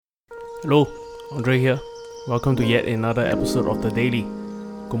Hello, Andre here. Welcome to yet another episode of The Daily.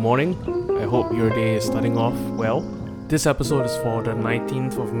 Good morning. I hope your day is starting off well. This episode is for the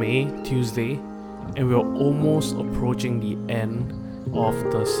 19th of May, Tuesday, and we're almost approaching the end of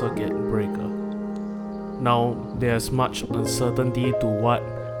the circuit breaker. Now, there's much uncertainty to what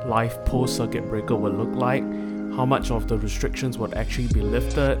life post-circuit breaker will look like, how much of the restrictions would actually be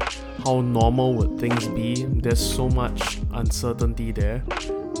lifted, how normal would things be. There's so much uncertainty there.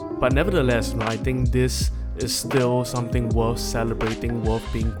 But nevertheless, I think this is still something worth celebrating, worth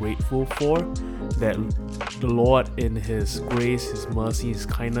being grateful for, that the Lord in His grace, His mercy, His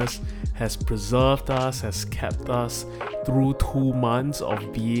kindness has preserved us, has kept us through 2 months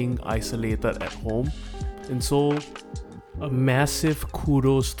of being isolated at home. And so, a massive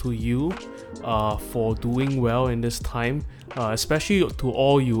kudos to you for doing well in this time, especially to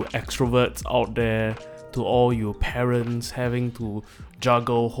all you extroverts out there, to all you parents having to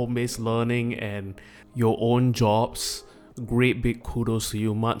juggle home-based learning and your own jobs. Great big kudos to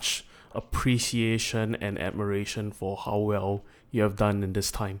you. Much appreciation and admiration for how well you have done in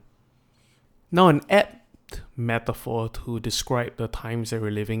this time. Now, an apt metaphor to describe the times that we're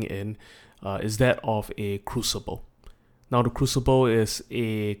living in is that of a crucible. Now, the crucible is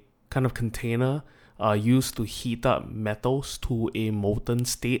a kind of container used to heat up metals to a molten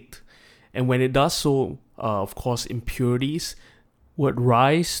state. And when it does so, of course, impurities would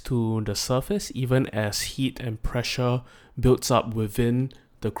rise to the surface even as heat and pressure builds up within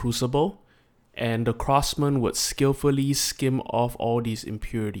the crucible. And the craftsman would skillfully skim off all these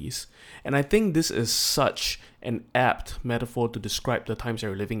impurities. And I think this is such an apt metaphor to describe the times that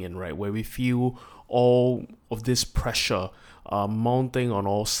we're living in, right? Where we feel all of this pressure mounting on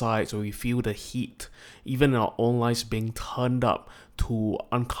all sides, where we feel the heat, even in our own lives, being turned up to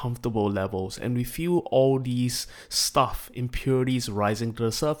uncomfortable levels, and we feel all these impurities rising to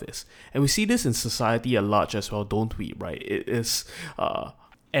the surface. And we see this in society at large as well, don't we, right? It is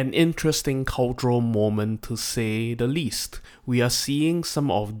an interesting cultural moment, to say the least. We are seeing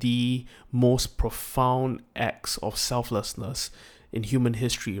some of the most profound acts of selflessness in human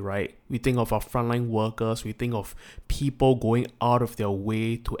history, right? We think of our frontline workers, we think of people going out of their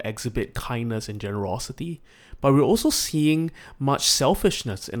way to exhibit kindness and generosity, but we're also seeing much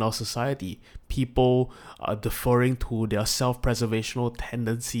selfishness in our society. People deferring to their self-preservational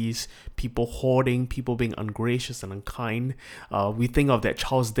tendencies, people hoarding, people being ungracious and unkind. We think of that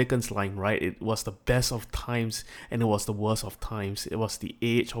Charles Dickens line, right? It was the best of times and it was the worst of times. It was the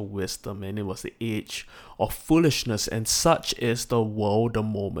age of wisdom and it was the age of foolishness. And such is the world, the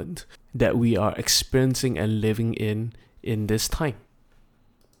moment that we are experiencing and living in this time.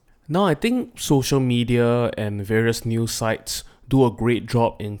 Now, I think social media and various news sites do a great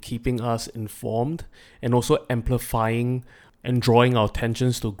job in keeping us informed and also amplifying and drawing our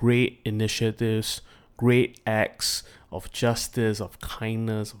attentions to great initiatives, great acts of justice, of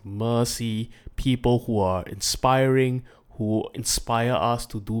kindness, of mercy, people who are inspiring, who inspire us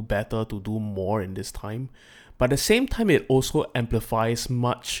to do better, to do more in this time. But at the same time, it also amplifies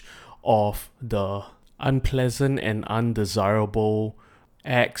much of the unpleasant and undesirable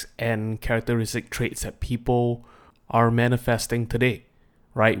acts and characteristic traits that people are manifesting today,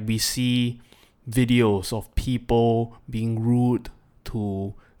 right? We see videos of people being rude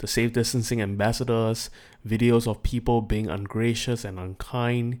to the safe distancing ambassadors, videos of people being ungracious and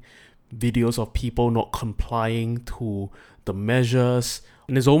unkind, videos of people not complying to the measures.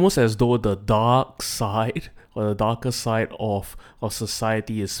 And it's almost as though the dark side or the darker side of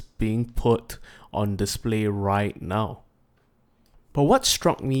society is being put on display right now. But what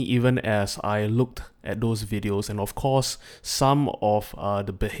struck me even as I looked at those videos, and of course some of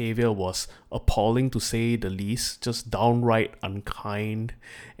the behavior was appalling to say the least, just downright unkind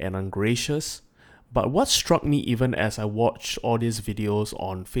and ungracious. But what struck me even as I watched all these videos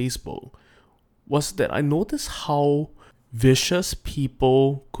on Facebook was that I noticed how vicious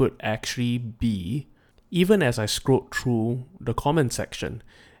people could actually be, even as I scrolled through the comment section.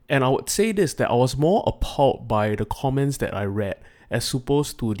 And I would say this, that I was more appalled by the comments that I read as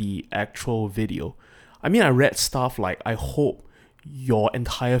opposed to the actual video. I mean, I read stuff like, I hope your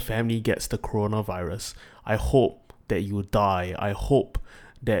entire family gets the coronavirus. I hope that you die. I hope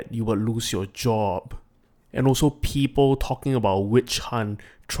that you will lose your job. And also people talking about witch hunt,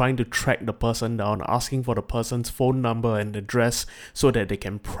 trying to track the person down, asking for the person's phone number and address so that they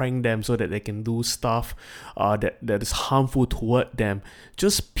can prank them, so that they can do stuff that is harmful toward them.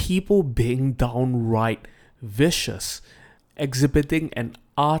 Just people being downright vicious, exhibiting an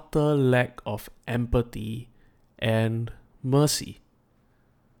utter lack of empathy and mercy.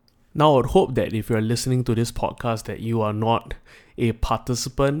 Now, I would hope that if you're listening to this podcast that you are not a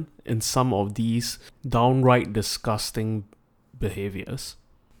participant in some of these downright disgusting behaviors.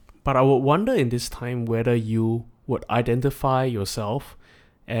 But I would wonder in this time whether you would identify yourself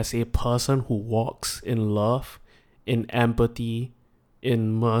as a person who walks in love, in empathy,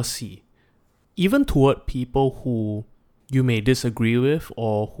 in mercy, even toward people who you may disagree with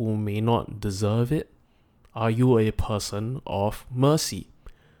or who may not deserve it. Are you a person of mercy?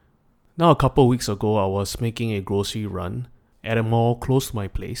 Now, a couple of weeks ago, I was making a grocery run at a mall close to my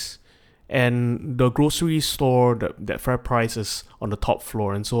place. And the grocery store, that FairPrice is on the top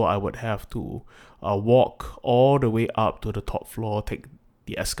floor. And so I would have to walk all the way up to the top floor, take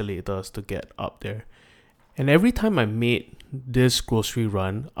the escalators to get up there. And every time I made this grocery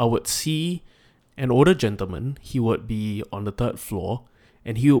run, I would see an older gentleman. He would be on the third floor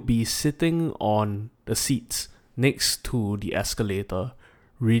and he would be sitting on the seats next to the escalator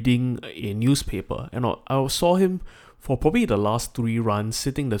reading a newspaper. And I saw him for probably the last 3 runs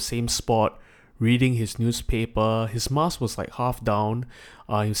sitting the same spot reading his newspaper. His mask was like half down.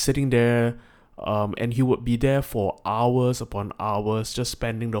 He was sitting there and he would be there for hours upon hours, just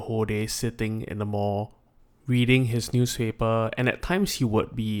spending the whole day sitting in the mall reading his newspaper. And at times he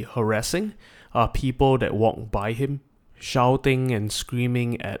would be harassing people that walked by him, shouting and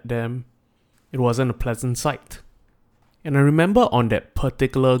screaming at them. It wasn't a pleasant sight. And I remember on that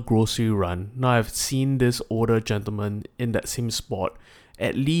particular grocery run, now I've seen this older gentleman in that same spot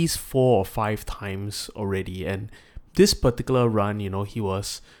at least 4 or 5 times already. And this particular run, he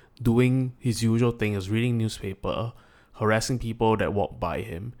was doing his usual thing, is reading newspaper, harassing people that walked by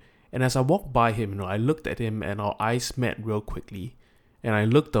him. And as I walked by him, I looked at him and our eyes met real quickly. And I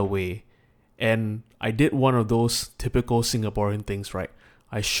looked away and I did one of those typical Singaporean things, right?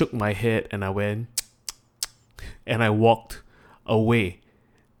 I shook my head and I went, and I walked away.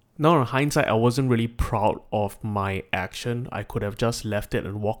 Now, in hindsight, I wasn't really proud of my action. I could have just left it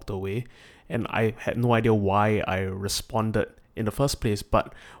and walked away, and I had no idea why I responded in the first place.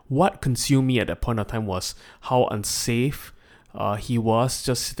 But what consumed me at that point of time was how unsafe he was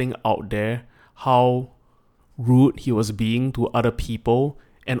just sitting out there, how rude he was being to other people.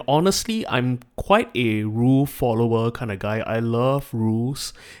 And honestly, I'm quite a rule follower kind of guy. I love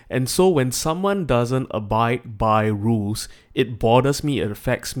rules. And so when someone doesn't abide by rules, it bothers me, it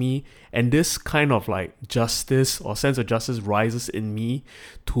affects me. And this kind of like justice or sense of justice rises in me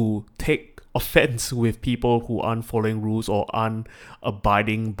to take offense with people who aren't following rules or aren't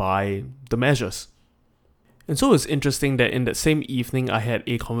abiding by the measures. And so it's interesting that in that same evening, I had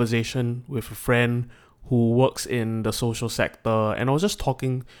a conversation with a friend who works in the social sector, and I was just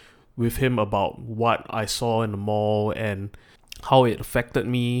talking with him about what I saw in the mall and how it affected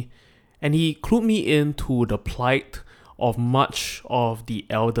me. And he clued me into the plight of much of the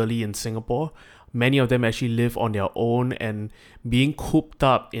elderly in Singapore. Many of them actually live on their own, and being cooped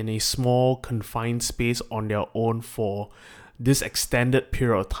up in a small confined space on their own for this extended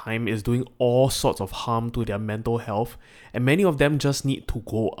period of time is doing all sorts of harm to their mental health. And many of them just need to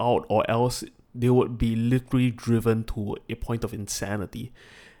go out, or else they would be literally driven to a point of insanity.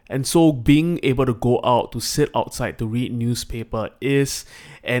 And so being able to go out, to sit outside, to read newspaper is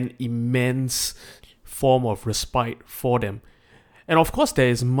an immense form of respite for them. And of course, there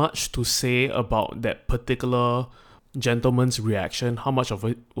is much to say about that particular gentleman's reaction, how much of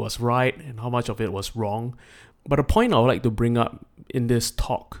it was right and how much of it was wrong. But a point I would like to bring up in this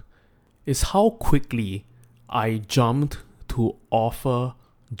talk is how quickly I jumped to offer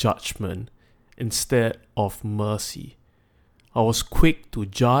judgment instead of mercy. I was quick to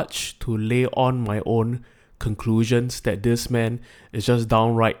judge, to lay on my own conclusions that this man is just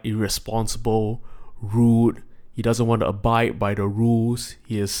downright irresponsible, rude, he doesn't want to abide by the rules,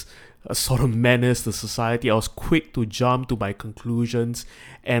 he is a sort of menace to society. I was quick to jump to my conclusions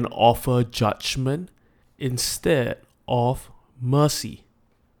and offer judgment instead of mercy.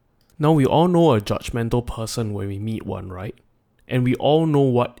 Now, we all know a judgmental person when we meet one, right? And we all know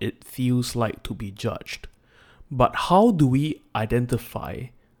what it feels like to be judged. But how do we identify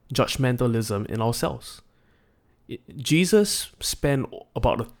judgmentalism in ourselves? Jesus spent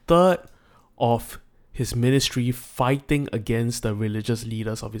about a third of his ministry fighting against the religious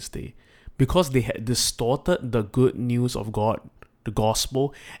leaders of his day because they had distorted the good news of God, the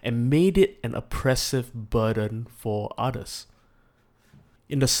gospel, and made it an oppressive burden for others.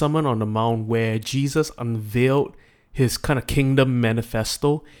 In the Sermon on the Mount, where Jesus unveiled his kind of kingdom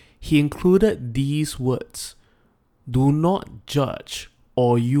manifesto, he included these words: "Do not judge,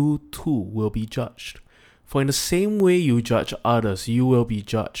 or you too will be judged. For in the same way you judge others, you will be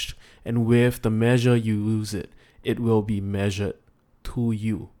judged, and with the measure you use it, it will be measured to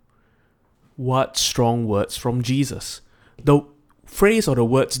you." What strong words from Jesus. The phrase or the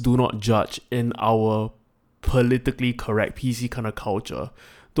words "do not judge" in our politically correct PC kind of culture,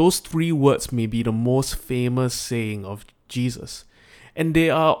 those three words may be the most famous saying of Jesus. And they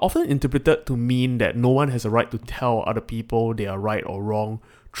are often interpreted to mean that no one has a right to tell other people they are right or wrong,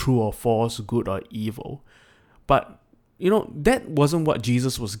 true or false, good or evil. But, that wasn't what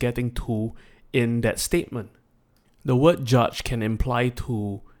Jesus was getting to in that statement. The word judge can imply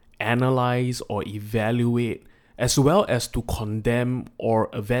to analyze or evaluate, as well as to condemn or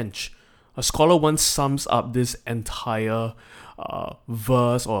avenge. A scholar once sums up this entire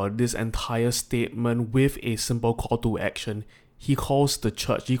verse or this entire statement with a simple call to action. He calls the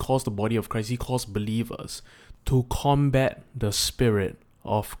church, he calls the body of Christ, he calls believers to combat the spirit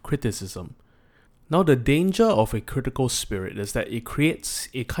of criticism. Now, the danger of a critical spirit is that it creates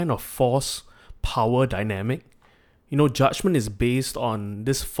a kind of false power dynamic. Judgment is based on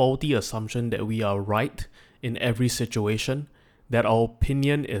this faulty assumption that we are right in every situation, that our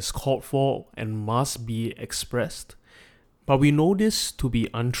opinion is called for and must be expressed. But we know this to be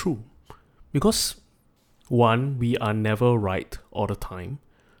untrue because 1, we are never right all the time.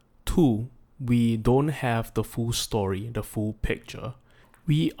 2, we don't have the full story, the full picture.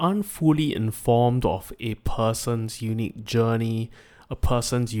 We aren't fully informed of a person's unique journey, a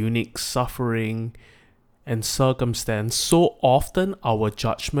person's unique suffering and circumstance. So often our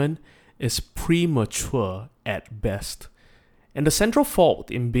judgment is premature at best. And the central fault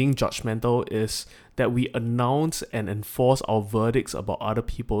in being judgmental is that we announce and enforce our verdicts about other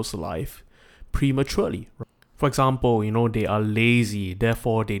people's life prematurely. For example, they are lazy,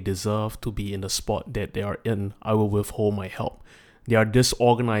 therefore they deserve to be in the spot that they are in. I will withhold my help. They are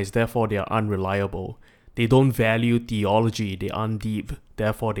disorganized, therefore they are unreliable. They don't value theology, they aren't deep,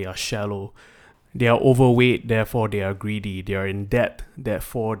 therefore they are shallow. They are overweight, therefore they are greedy. They are in debt,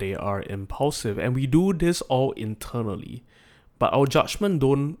 therefore they are impulsive. And we do this all internally. But our judgment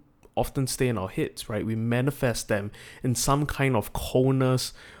don't often stay in our heads, right? We manifest them in some kind of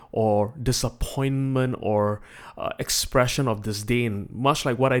coldness or disappointment or expression of disdain. Much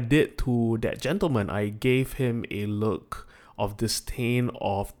like what I did to that gentleman, I gave him a look of disdain,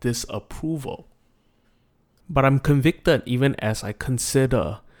 of disapproval. But I'm convicted even as I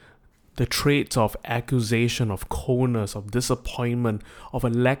consider the traits of accusation, of coldness, of disappointment, of a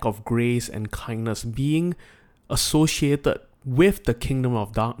lack of grace and kindness being associated with the kingdom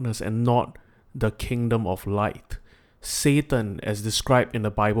of darkness and not the kingdom of light. Satan, as described in the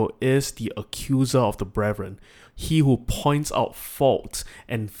Bible, is the accuser of the brethren. He who points out faults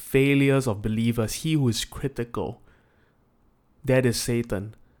and failures of believers, he who is critical. That is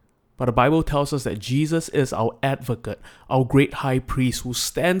Satan. But the Bible tells us that Jesus is our advocate, our great high priest who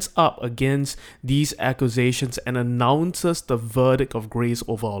stands up against these accusations and announces the verdict of grace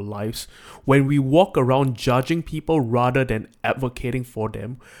over our lives. When we walk around judging people rather than advocating for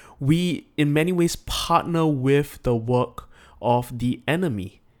them, we in many ways partner with the work of the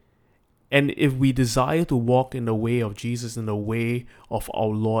enemy. And if we desire to walk in the way of Jesus, in the way of our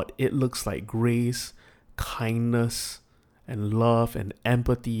Lord, it looks like grace, kindness, and love and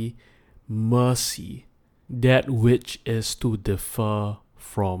empathy, mercy, that which is to differ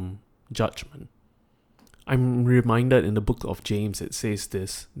from judgment. I'm reminded in the book of James, it says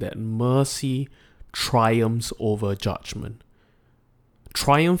this, that mercy triumphs over judgment.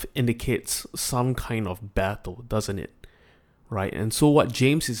 Triumph indicates some kind of battle, doesn't it? Right? And so what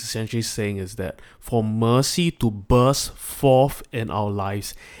James is essentially saying is that for mercy to burst forth in our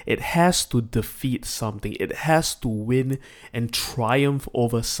lives, it has to defeat something. It has to win and triumph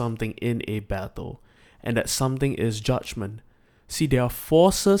over something in a battle. And that something is judgment. See, there are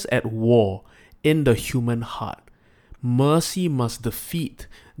forces at war in the human heart. Mercy must defeat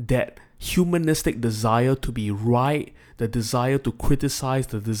that humanistic desire to be right, the desire to criticize,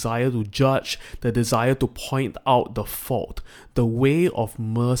 the desire to judge, the desire to point out the fault. The way of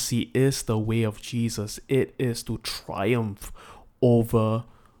mercy is the way of Jesus. It is to triumph over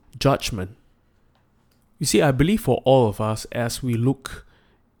judgment. You see, I believe for all of us, as we look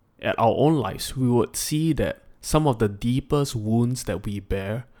at our own lives, we would see that some of the deepest wounds that we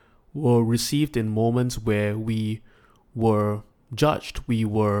bear were received in moments where we were judged, we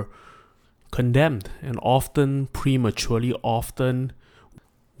were condemned, and often prematurely, often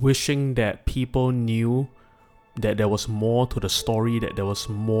wishing that people knew that there was more to the story, that there was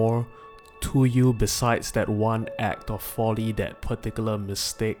more to you besides that one act of folly, that particular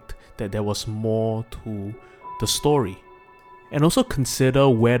mistake, that there was more to the story. And also consider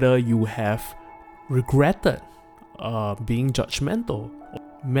whether you have regretted being judgmental,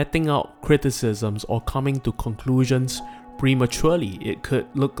 meting out criticisms, or coming to conclusions prematurely. It could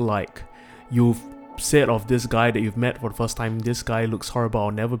look like You've said of this guy that you've met for the first time, this guy looks horrible,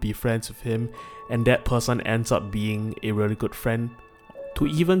 I'll never be friends with him, and that person ends up being a really good friend, to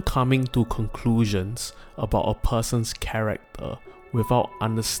even coming to conclusions about a person's character without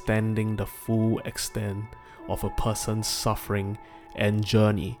understanding the full extent of a person's suffering and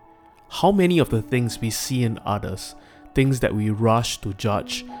journey. How many of the things we see in others, things that we rush to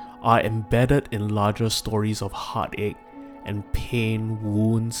judge, are embedded in larger stories of heartache and pain,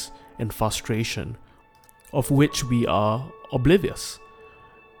 wounds, and frustration, of which we are oblivious.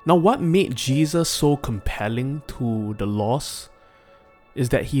 Now, what made Jesus so compelling to the lost is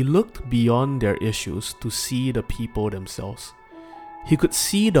that he looked beyond their issues to see the people themselves. He could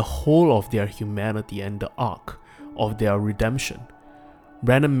see the whole of their humanity and the arc of their redemption.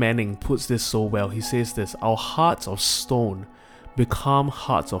 Brandon Manning puts this so well. He says this: our hearts of stone become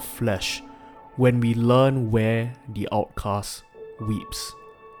hearts of flesh when we learn where the outcast weeps.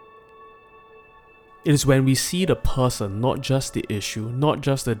 It is when we see the person, not just the issue, not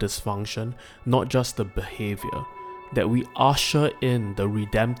just the dysfunction, not just the behavior, that we usher in the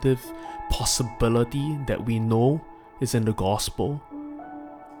redemptive possibility that we know is in the gospel.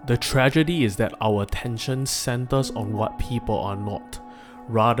 The tragedy is that our attention centers on what people are not,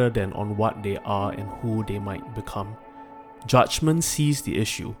 rather than on what they are and who they might become. Judgment sees the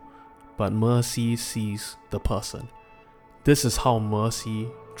issue, but mercy sees the person. This is how mercy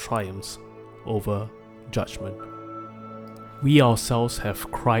triumphs over judgment. We ourselves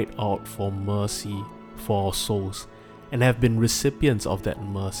have cried out for mercy for our souls and have been recipients of that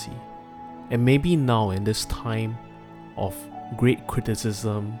mercy. And maybe now, in this time of great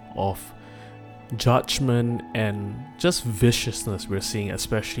criticism, of judgment, and just viciousness we're seeing,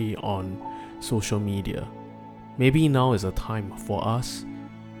 especially on social media, maybe now is a time for us,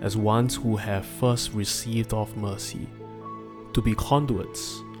 as ones who have first received of mercy, to be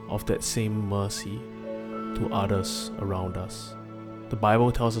conduits of that same mercy to others around us. The Bible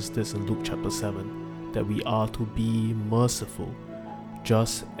tells us this in Luke chapter 7, that we are to be merciful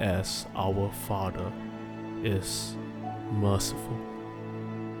just as our Father is merciful.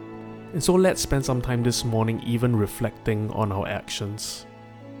 And so let's spend some time this morning even reflecting on our actions,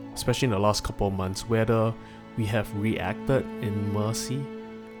 especially in the last couple of months, whether we have reacted in mercy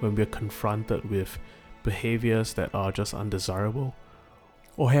when we're confronted with behaviors that are just undesirable,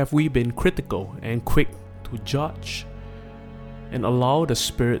 or have we been critical and quick to judge, and allow the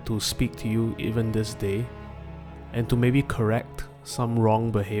Spirit to speak to you even this day and to maybe correct some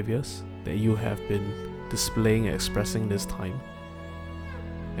wrong behaviors that you have been displaying and expressing this time.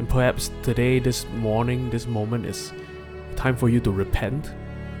 And perhaps today, this morning, this moment is time for you to repent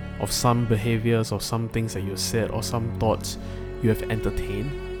of some behaviors or some things that you have said or some thoughts you have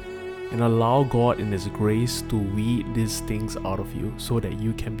entertained, and allow God in His grace to weed these things out of you so that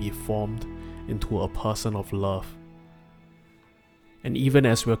you can be formed into a person of love. And even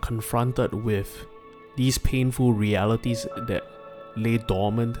as we're confronted with these painful realities that lay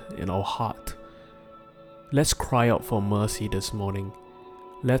dormant in our heart, let's cry out for mercy this morning.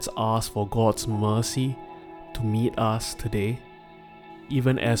 Let's ask for God's mercy to meet us today,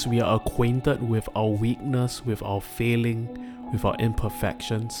 even as we are acquainted with our weakness, with our failing, with our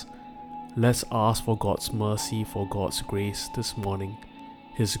imperfections. Let's ask for God's mercy, for God's grace this morning.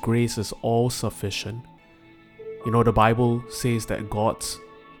 His grace is all sufficient. You know, the Bible says that God's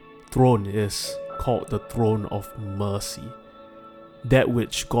throne is called the throne of mercy. That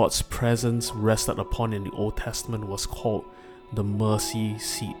which God's presence rested upon in the Old Testament was called the mercy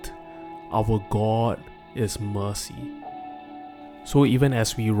seat. Our God is mercy. So even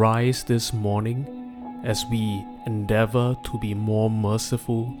as we rise this morning, as we endeavor to be more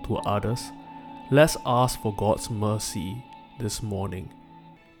merciful to others, let's ask for God's mercy this morning.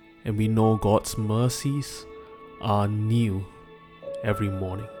 And we know God's mercies are new every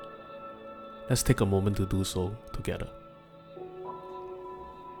morning. Let's take a moment to do so together.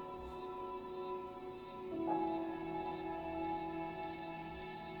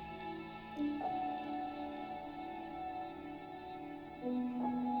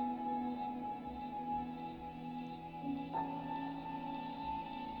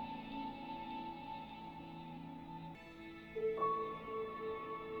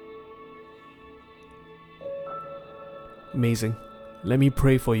 Amazing. Let me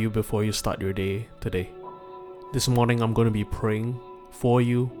pray for you before you start your day today. This morning I'm going to be praying for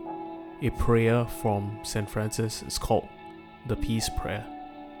you a prayer from St. Francis. It's called the Peace Prayer.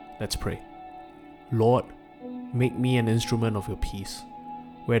 Let's pray. Lord, make me an instrument of your peace.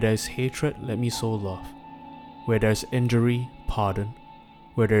 Where there is hatred, let me sow love. Where there is injury, pardon.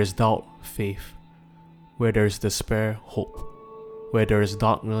 Where there is doubt, faith. Where there is despair, hope. Where there is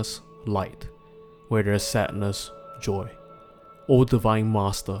darkness, light. Where there is sadness, joy. O Divine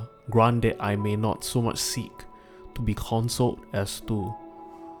Master, grant that I may not so much seek to be consoled as to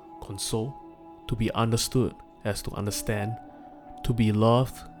console, to be understood as to understand, to be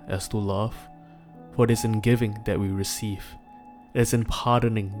loved as to love. For it is in giving that we receive, it is in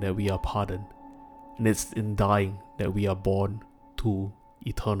pardoning that we are pardoned, and it's in dying that we are born to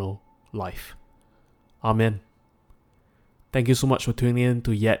eternal life. Amen. Thank you so much for tuning in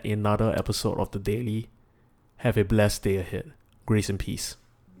to yet another episode of The Daily. Have a blessed day ahead. Grace and peace.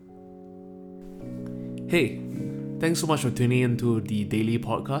 Hey, thanks so much for tuning in to The Daily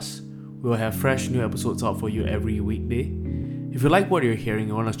Podcast. We'll have fresh new episodes out for you every weekday. If you like what you're hearing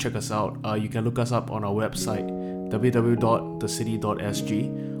and want to check us out, you can look us up on our website,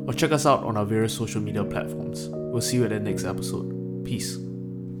 www.thecity.sg, or check us out on our various social media platforms. We'll see you at the next episode. Peace.